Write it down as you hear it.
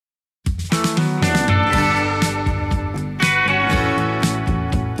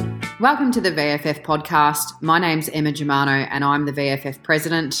Welcome to the VFF podcast. My name's Emma Germano and I'm the VFF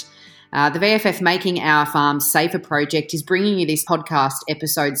president. The VFF Making Our Farms Safer project is bringing you this podcast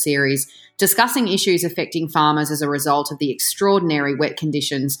episode series discussing issues affecting farmers as a result of the extraordinary wet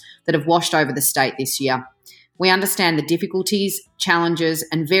conditions that have washed over the state this year. We understand the difficulties, challenges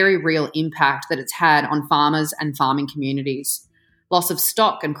and very real impact that it's had on farmers and farming communities. Loss of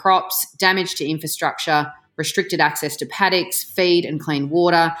stock and crops, damage to infrastructure, restricted access to paddocks, feed and clean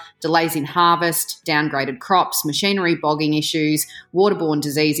water, delays in harvest, downgraded crops, machinery bogging issues, waterborne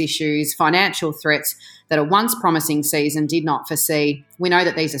disease issues, financial threats that a once promising season did not foresee. We know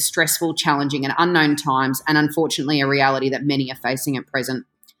that these are stressful, challenging and unknown times, and unfortunately a reality that many are facing at present.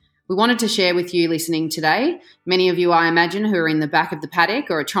 We wanted to share with you listening today, many of you I imagine who are in the back of the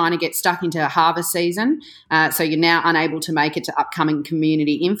paddock or are trying to get stuck into harvest season, so you're now unable to make it to upcoming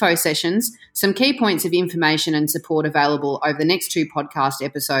community info sessions, some key points of information and support available over the next two podcast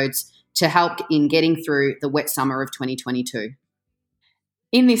episodes to help in getting through the wet summer of 2022.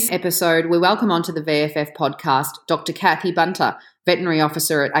 In this episode, we welcome onto the VFF podcast Dr Cathy Bunter, Veterinary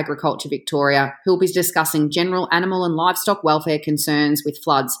Officer at Agriculture Victoria, who will be discussing general animal and livestock welfare concerns with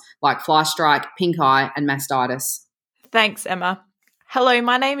floods like fly strike, pink eye and mastitis. Thanks, Emma. Hello,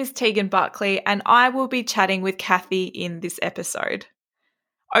 my name is Tegan Buckley and I will be chatting with Cathy in this episode.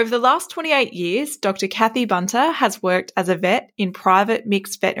 Over the last 28 years, Dr Cathy Bunter has worked as a vet in private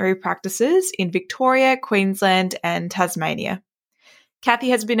mixed veterinary practices in Victoria, Queensland and Tasmania.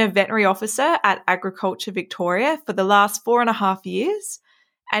 Cathy has been a veterinary officer at Agriculture Victoria for the last 4.5 years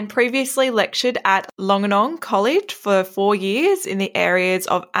and previously lectured at Longanong College for 4 years in the areas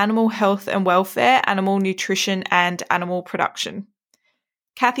of animal health and welfare, animal nutrition and animal production.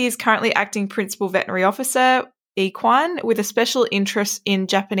 Cathy is currently acting Principal Veterinary Officer, Equine, with a special interest in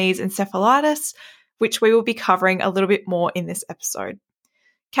Japanese encephalitis, which we will be covering a little bit more in this episode.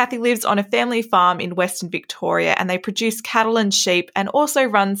 Cathy lives on a family farm in Western Victoria and they produce cattle and sheep and also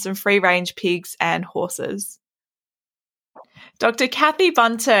run some free-range pigs and horses. Dr Cathy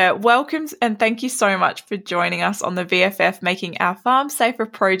Bunter, welcome and thank you so much for joining us on the VFF Making Our Farms Safer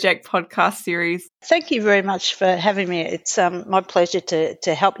project podcast series. Thank you very much for having me. It's my pleasure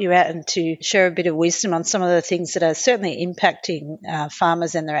to help you out and to share a bit of wisdom on some of the things that are certainly impacting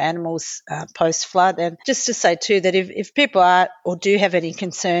farmers and their animals post-flood. And just to say too that if people are or do have any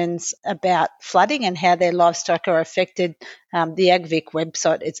concerns about flooding and how their livestock are affected, the AgVic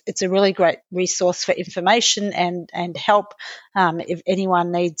website, it's a really great resource for information and help if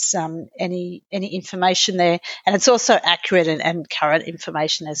anyone needs any information there. And it's also accurate and current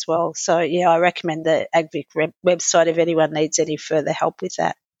information as well. So, yeah, I recommend the AgVic website if anyone needs any further help with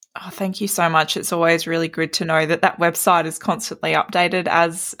that. Oh, thank you so much. It's always really good to know that website is constantly updated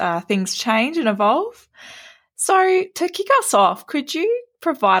as things change and evolve. So to kick us off, could you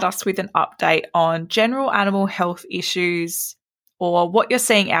provide us with an update on general animal health issues or what you're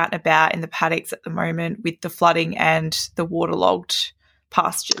seeing out and about in the paddocks at the moment with the flooding and the waterlogged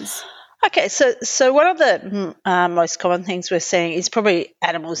pastures? Okay, so one of the most common things we're seeing is probably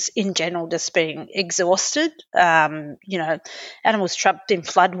animals in general just being exhausted. Animals trapped in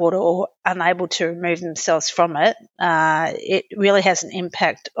floodwater or unable to remove themselves from it. It really has an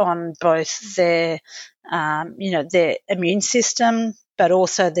impact on both their immune system, but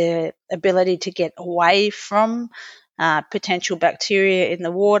also their ability to get away from potential bacteria in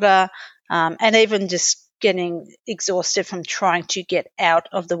the water, and even just getting exhausted from trying to get out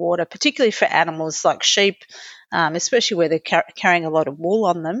of the water, particularly for animals like sheep, especially where they're carrying a lot of wool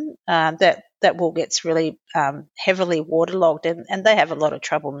on them. That wool gets really heavily waterlogged and they have a lot of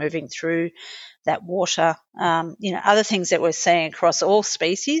trouble moving through that water. Other things that we're seeing across all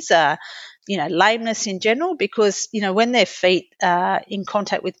species are, lameness in general, because, when their feet are in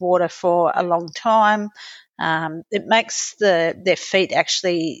contact with water for a long time, it makes their feet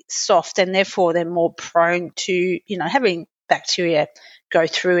actually soft and therefore they're more prone to, having bacteria go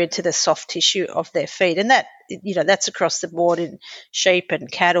through into the soft tissue of their feet. And that, that's across the board in sheep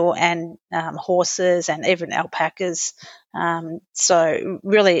and cattle and horses and even alpacas. So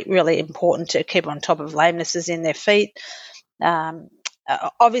really, really important to keep on top of lamenesses in their feet.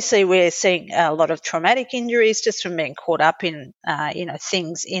 Obviously, we're seeing a lot of traumatic injuries just from being caught up in,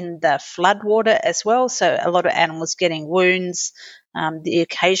 things in the floodwater as well. So a lot of animals getting wounds, the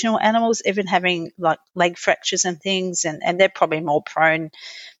occasional animals even having like leg fractures and things, and they're probably more prone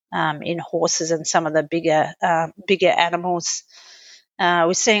in horses and some of the bigger animals.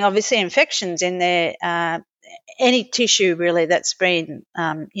 We're seeing obviously infections in their any tissue really that's been,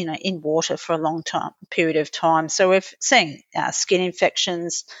 in water for a long period of time. So we're seeing skin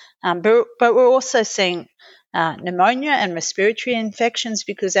infections, but we're also seeing pneumonia and respiratory infections,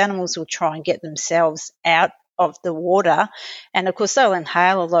 because animals will try and get themselves out of the water, and of course they'll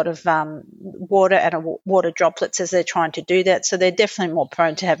inhale a lot of water and water droplets as they're trying to do that, so they're definitely more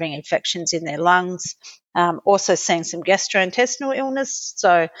prone to having infections in their lungs. Also seeing some gastrointestinal illness,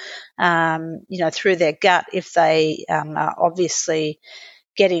 so through their gut, if they are obviously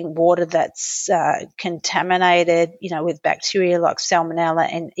getting water that's contaminated, with bacteria like Salmonella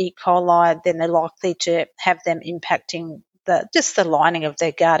and E. coli, then they're likely to have them impacting just the lining of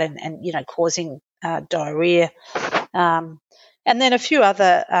their gut and causing diarrhea. And then a few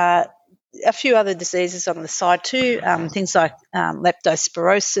other diseases on the side too, things like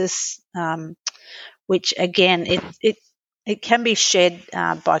leptospirosis, which again it can be shed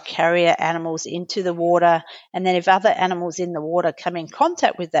by carrier animals into the water, and then if other animals in the water come in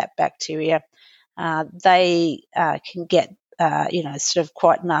contact with that bacteria, they can get sort of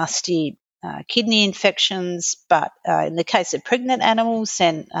quite nasty kidney infections. But in the case of pregnant animals,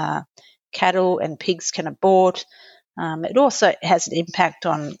 then cattle and pigs can abort. It also has an impact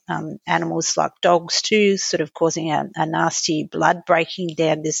on animals like dogs too, sort of causing a nasty blood breaking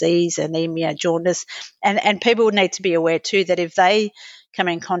down disease, anemia, jaundice. And people need to be aware too that if they come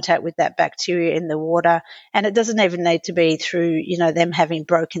in contact with that bacteria in the water, and it doesn't even need to be through, them having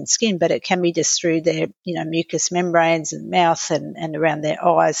broken skin, but it can be just through their, mucous membranes and mouth and around their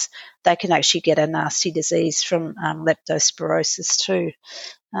eyes, they can actually get a nasty disease from leptospirosis too.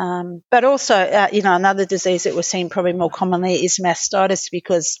 But also, another disease that we're seeing probably more commonly is mastitis,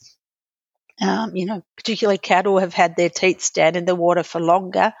 because, particularly cattle have had their teats down in the water for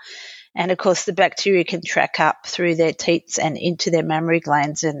longer. And, of course, the bacteria can track up through their teats and into their mammary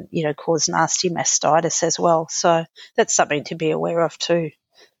glands and, cause nasty mastitis as well. So that's something to be aware of too.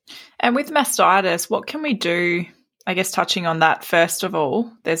 And with mastitis, what can we do? I guess touching on that, first of all,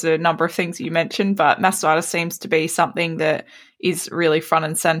 there's a number of things you mentioned, but mastitis seems to be something that is really front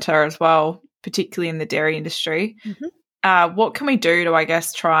and centre as well, particularly in the dairy industry. Mm-hmm. What can we do to, I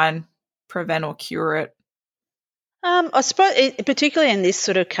guess, try and prevent or cure it? I suppose, particularly in this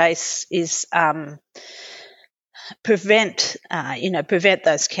sort of case, is prevent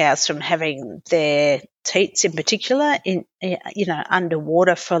those cows from having their teats, in particular,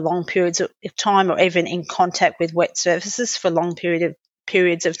 underwater for long periods of time, or even in contact with wet surfaces for long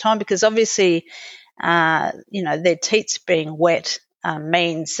periods of time, because obviously, their teats being wet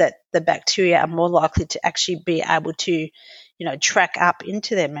means that the bacteria are more likely to actually be able to, track up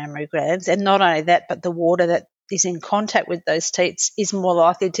into their mammary glands, and not only that, but the water that is in contact with those teats is more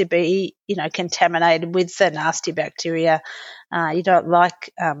likely to be, contaminated with the nasty bacteria,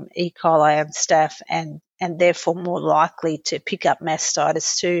 like E. coli and staph, and therefore more likely to pick up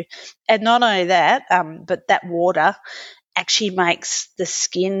mastitis too. And not only that, but that water actually makes the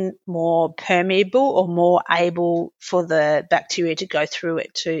skin more permeable or more able for the bacteria to go through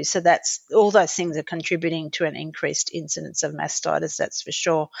it too. So that's all those things are contributing to an increased incidence of mastitis, that's for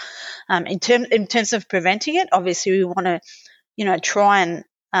sure. In terms of preventing it, obviously we want to, try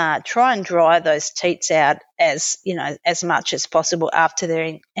and dry those teats out as much as possible after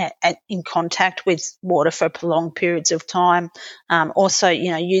they're in contact with water for prolonged periods of time. Also,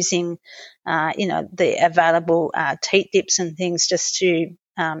 using the available teat dips and things just to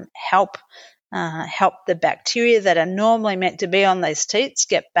help the bacteria that are normally meant to be on those teats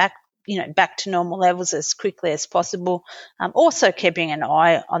get back to normal levels as quickly as possible. Also keeping an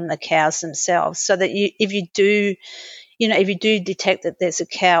eye on the cows themselves, so that if you do detect that there's a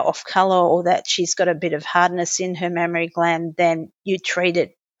cow off colour, or that she's got a bit of hardness in her mammary gland, then you treat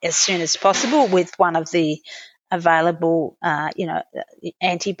it as soon as possible with one of the available,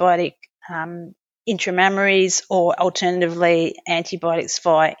 antibiotic intramammaries, or alternatively antibiotics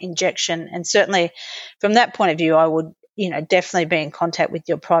via injection. And certainly from that point of view, I would, definitely be in contact with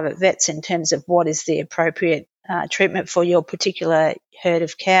your private vets in terms of what is the appropriate treatment for your particular herd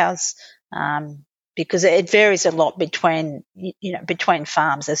of cows. Because it varies a lot between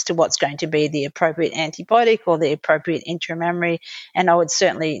farms as to what's going to be the appropriate antibiotic or the appropriate intramammary, and I would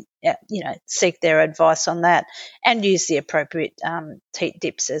certainly seek their advice on that and use the appropriate teat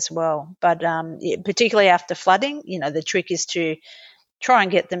dips as well. But particularly after flooding, the trick is to try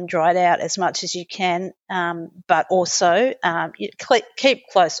and get them dried out as much as you can, but also keep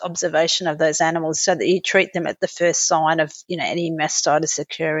close observation of those animals so that you treat them at the first sign of any mastitis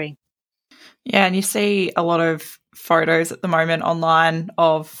occurring. Yeah, and you see a lot of photos at the moment online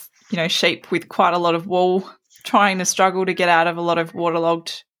of, sheep with quite a lot of wool trying to struggle to get out of a lot of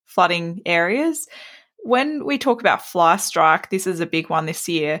waterlogged flooding areas. When we talk about fly strike, this is a big one this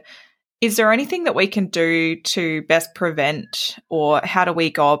year. Is there anything that we can do to best prevent, or how do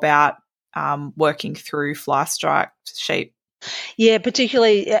we go about working through fly strike sheep? Yeah,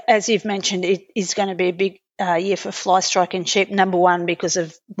 particularly as you've mentioned, it is going to be a big year for fly striking sheep. Number one, because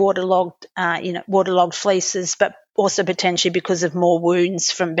of waterlogged fleeces, but also potentially because of more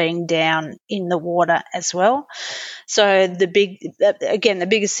wounds from being down in the water as well. So the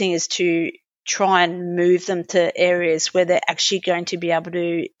biggest thing is to try and move them to areas where they're actually going to be able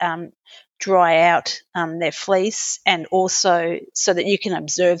to dry out their fleece, and also so that you can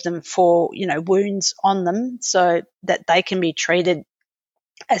observe them for wounds on them, so that they can be treated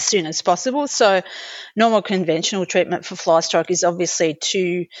as soon as possible. So normal conventional treatment for fly strike is obviously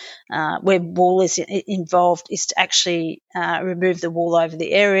where wool is involved, is to actually remove the wool over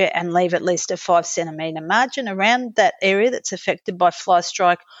the area and leave at least a 5 centimetre margin around that area that's affected by fly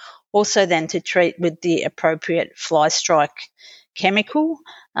strike. Also then to treat with the appropriate fly strike chemical.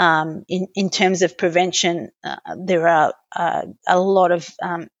 In terms of prevention, there are a lot of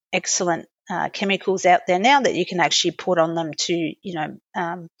excellent chemicals out there now that you can actually put on them to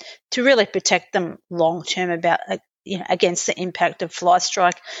really protect them long term against the impact of fly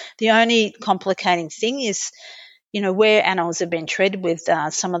strike. The only complicating thing is, where animals have been treated with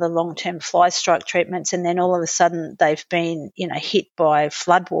some of the long-term fly strike treatments, and then all of a sudden they've been, hit by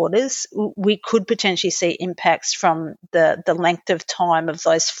floodwaters, we could potentially see impacts from the length of time of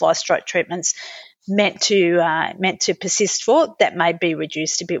those fly strike treatments meant to persist for. That may be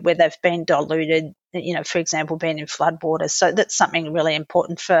reduced a bit where they've been diluted, for example, being in floodwaters. So that's something really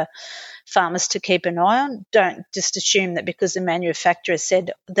important for farmers to keep an eye on. Don't just assume that because the manufacturer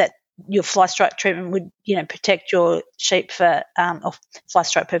said that your fly strike treatment would, protect your sheep or fly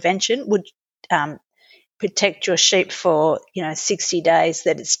strike prevention would protect your sheep for, 60 days,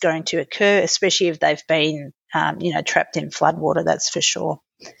 that it's going to occur, especially if they've been, trapped in floodwater, that's for sure.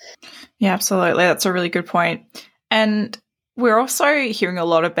 Yeah, absolutely. That's a really good point. And we're also hearing a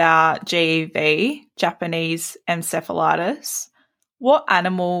lot about GEV, Japanese encephalitis. What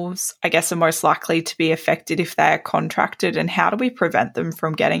animals, I guess, are most likely to be affected if they are contracted, and how do we prevent them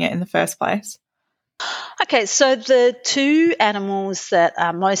from getting it in the first place? Okay, so the two animals that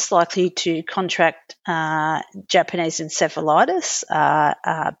are most likely to contract Japanese encephalitis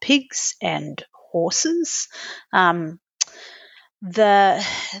are pigs and horses.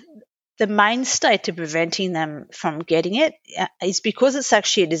 The mainstay to preventing them from getting it is, because it's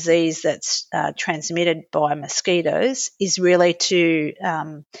actually a disease that's transmitted by mosquitoes, is really to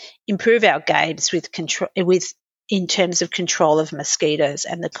improve our games in terms of control of mosquitoes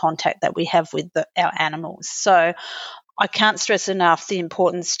and the contact that we have with our animals. So I can't stress enough the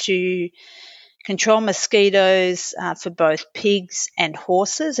importance to control mosquitoes for both pigs and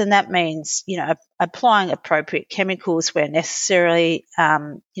horses, and that means, applying appropriate chemicals where necessary,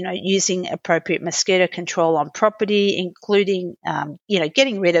 using appropriate mosquito control on property, including,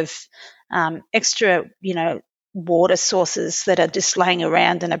 getting rid of extra, water sources that are just laying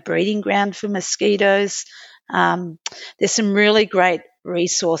around and a breeding ground for mosquitoes. There's some really great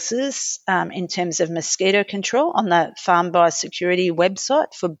resources in terms of mosquito control on the Farm Biosecurity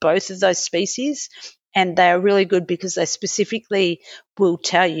website for both of those species, and they are really good because they specifically will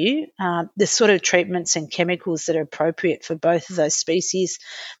tell you the sort of treatments and chemicals that are appropriate for both of those species.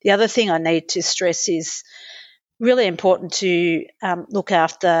 The other thing I need to stress is really important to look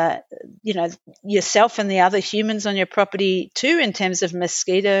after, yourself and the other humans on your property too, in terms of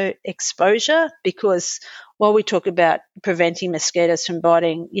mosquito exposure, because while we talk about preventing mosquitoes from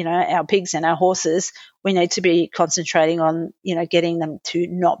biting, our pigs and our horses, we need to be concentrating on, getting them to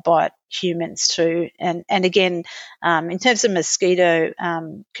not bite humans too. And again, in terms of mosquito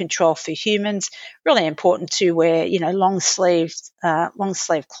control for humans, really important to wear, long sleeve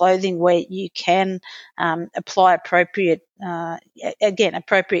clothing where you can apply appropriate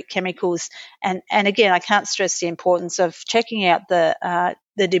chemicals. And again, I can't stress the importance of checking out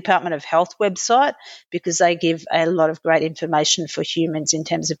the Department of Health website, because they give a lot of great information for humans in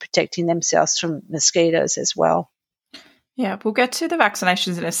terms of protecting themselves from mosquitoes as well. Yeah, we'll get to the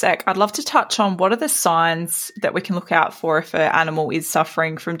vaccinations in a sec. I'd love to touch on what are the signs that we can look out for if an animal is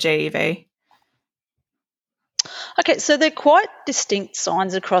suffering from GEV? Okay, so they're quite distinct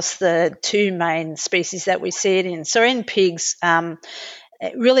signs across the two main species that we see it in. So in pigs,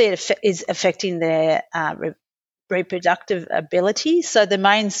 it is affecting their reproductive ability. So the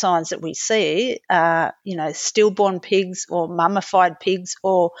main signs that we see are, stillborn pigs or mummified pigs,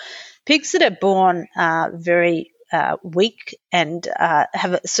 or pigs that are born very weak and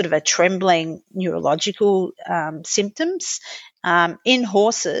have a sort of a trembling neurological symptoms. In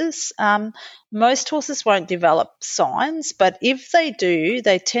horses, most horses won't develop signs, but if they do,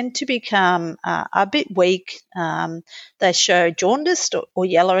 they tend to become a bit weak. They show jaundice or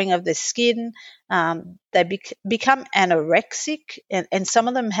yellowing of the skin. They become anorexic, and some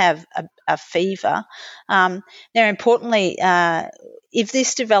of them have a fever. Now, importantly, if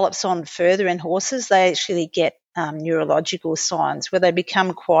this develops on further in horses, they actually get neurological signs where they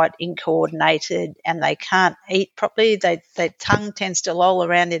become quite incoordinated and they can't eat properly. Their tongue tends to loll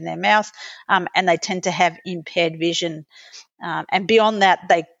around in their mouth, and they tend to have impaired vision. And beyond that,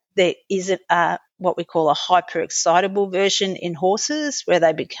 there is what we call a hyperexcitable version in horses where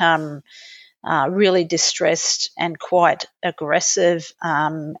they become really distressed and quite aggressive,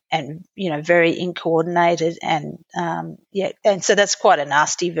 and very incoordinated, and so that's quite a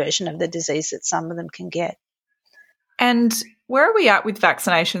nasty version of the disease that some of them can get. And where are we at with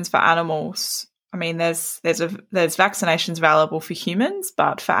vaccinations for animals? I mean, there's vaccinations available for humans,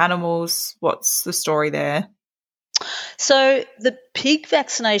 but for animals, what's the story there? So the pig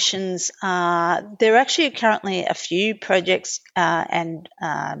vaccinations, there are actually currently a few projects and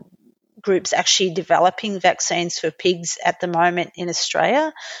groups actually developing vaccines for pigs at the moment in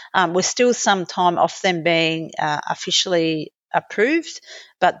Australia. We're still some time off them being officially approved,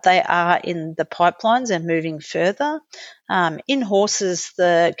 but they are in the pipelines and moving further. In horses,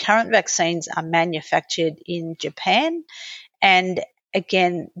 the current vaccines are manufactured in Japan, and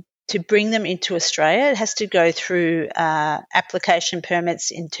again, to bring them into Australia, it has to go through application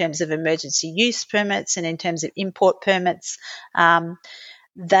permits in terms of emergency use permits and in terms of import permits.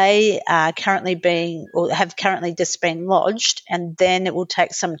 They are have currently just been lodged, and then it will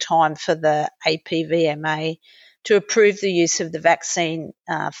take some time for the APVMA to approve the use of the vaccine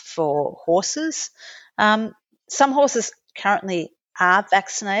for horses. Some horses currently are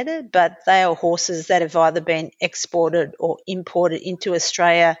vaccinated, but they are horses that have either been exported or imported into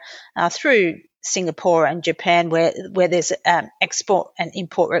Australia through Singapore and Japan, where there's export and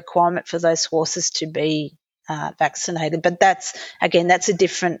import requirement for those horses to be vaccinated. But that's a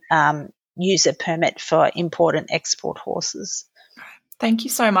different user permit for import and export horses. Thank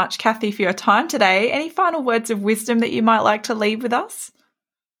you so much, Cathy, for your time today. Any final words of wisdom that you might like to leave with us?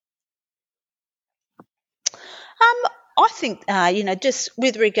 I think, just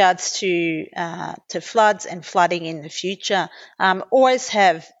with regards to floods and flooding in the future, always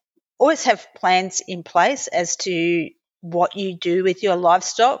have plans in place as to what you do with your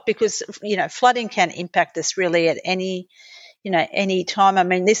livestock, because flooding can impact us really at any time. I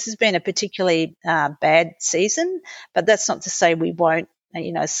mean, this has been a particularly bad season, but that's not to say we won't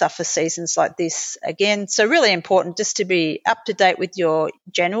suffer seasons like this again. So really important just to be up to date with your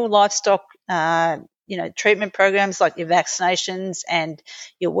general livestock treatment programs like your vaccinations and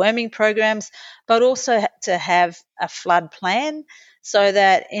your worming programs, but also to have a flood plan, so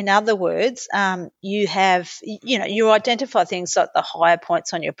that, in other words, you identify things like the higher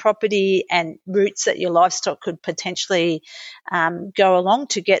points on your property and routes that your livestock could potentially go along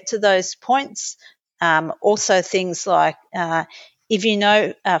to get to those points. Also things like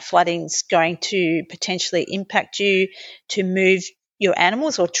if flooding's going to potentially impact you, to move your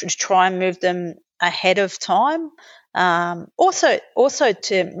animals or to try and move them ahead of time. Also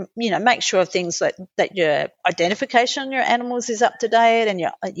to make sure things that your identification on your animals is up to date, and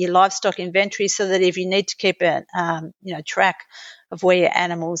your livestock inventory, so that if you need to keep a track of where your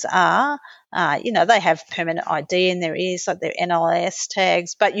animals are, they have permanent ID in their ears, like their NLS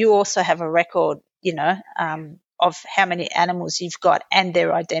tags, but you also have a record of how many animals you've got and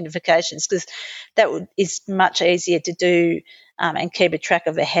their identifications, because that is much easier to do and keep a track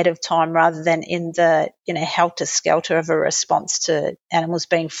of ahead of time, rather than in the helter-skelter of a response to animals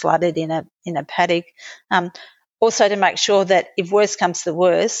being flooded in a paddock. Also to make sure that if worse comes to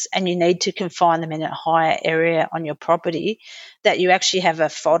worse and you need to confine them in a higher area on your property, that you actually have a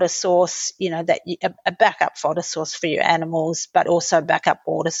fodder source, a backup fodder source for your animals, but also a backup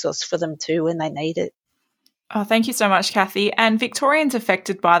water source for them too when they need it. Oh, thank you so much, Cathy. And Victorians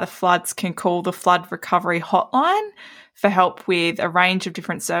affected by the floods can call the Flood Recovery Hotline for help with a range of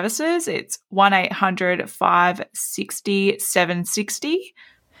different services. It's 1800 560 760.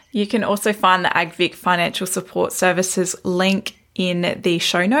 You can also find the AgVic Financial Support Services link in the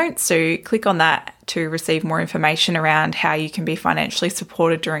show notes, so click on that to receive more information around how you can be financially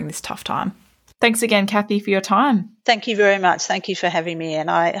supported during this tough time. Thanks again, Cathy, for your time. Thank you very much. Thank you for having me,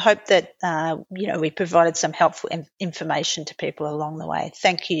 and I hope that we provided some helpful information to people along the way.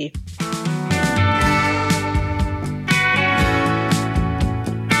 Thank you.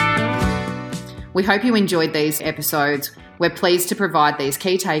 We hope you enjoyed these episodes. We're pleased to provide these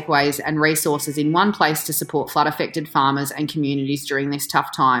key takeaways and resources in one place to support flood-affected farmers and communities during this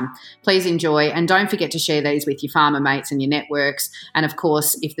tough time. Please enjoy, and don't forget to share these with your farmer mates and your networks. And of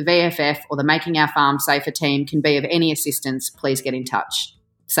course, if the VFF or the Making Our Farm Safer team can be of any assistance, please get in touch.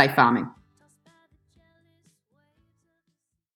 Safe farming.